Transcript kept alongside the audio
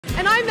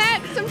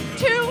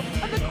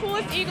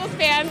Eagles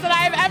fans that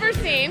I've ever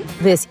seen.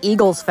 This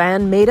Eagles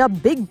fan made a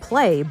big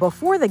play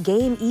before the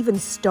game even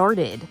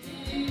started.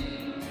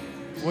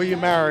 Will you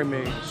marry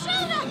me?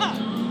 Shut up!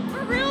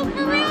 For real,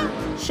 for real?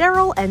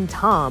 Cheryl and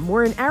Tom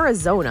were in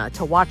Arizona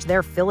to watch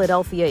their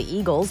Philadelphia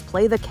Eagles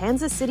play the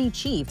Kansas City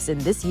Chiefs in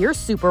this year's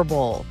Super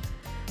Bowl.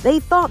 They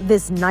thought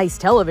this nice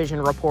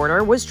television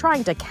reporter was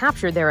trying to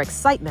capture their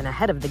excitement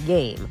ahead of the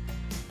game.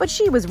 But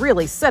she was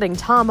really setting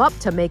Tom up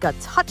to make a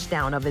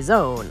touchdown of his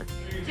own.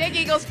 Big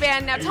Eagles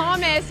fan. Now,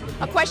 Thomas,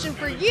 a question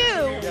for you.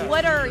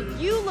 What are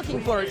you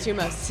looking forward to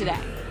most today?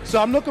 So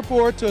I'm looking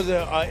forward to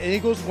the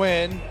Eagles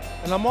win,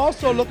 and I'm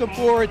also looking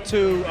forward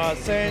to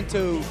saying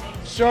to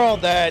Cheryl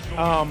that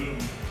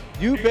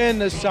you've been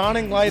the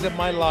shining light of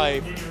my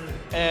life,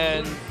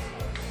 and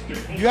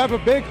you have a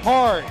big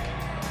heart,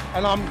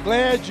 and I'm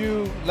glad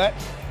you let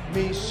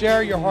me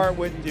share your heart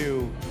with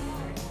you.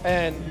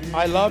 And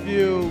I love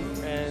you,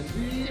 and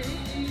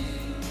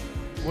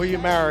will you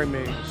marry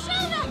me?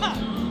 Shut up!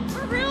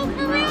 For real,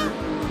 for real?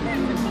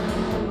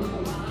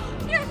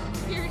 You're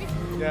serious.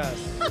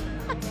 Yes.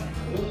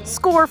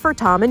 Score for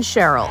Tom and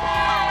Cheryl.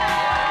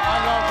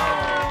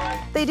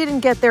 They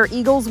didn't get their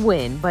Eagles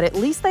win, but at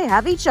least they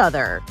have each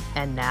other.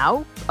 And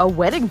now, a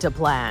wedding to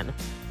plan.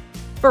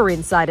 For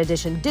Inside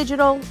Edition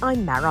Digital,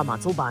 I'm Mara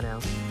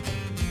Montalbano.